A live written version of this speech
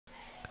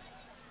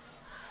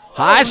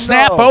High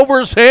snap over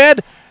his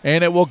head,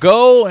 and it will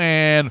go,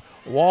 and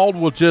Wald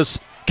will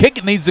just kick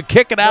it, needs to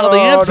kick it out of the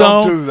end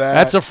zone. Don't do that.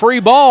 That's a free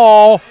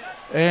ball,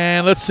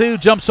 and let's see who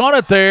jumps on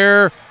it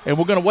there, and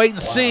we're going to wait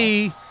and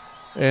see,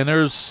 and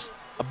there's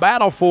a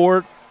battle for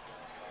it.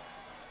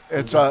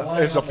 It's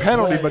a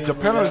penalty, but the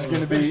penalty is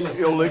going to be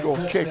illegal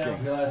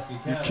kicking.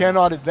 You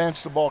cannot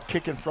advance the ball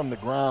kicking from the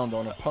ground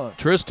on a punt.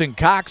 Tristan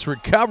Cox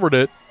recovered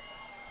it.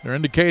 They're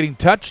indicating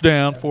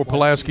touchdown for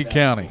Pulaski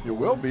County. It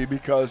will be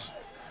because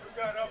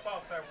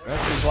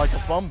that is like a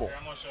fumble.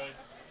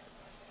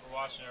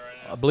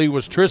 I believe it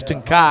was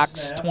Tristan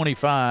Cox,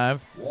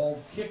 25.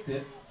 Wald kicked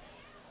it.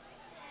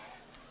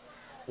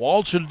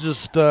 Wald should have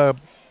just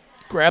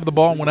grabbed the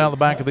ball and went out the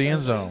back of the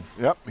end zone.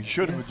 Yep, he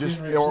should have just,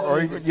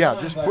 or even,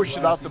 just pushed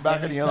it out the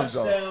back of the end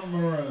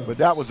zone. But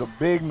that was a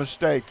big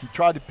mistake. He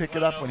tried to pick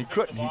it up when he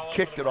couldn't. He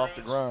kicked it off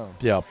the ground.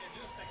 Yep.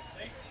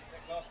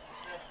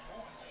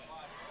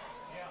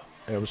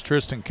 It was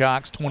Tristan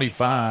Cox,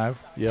 25.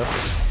 Yep.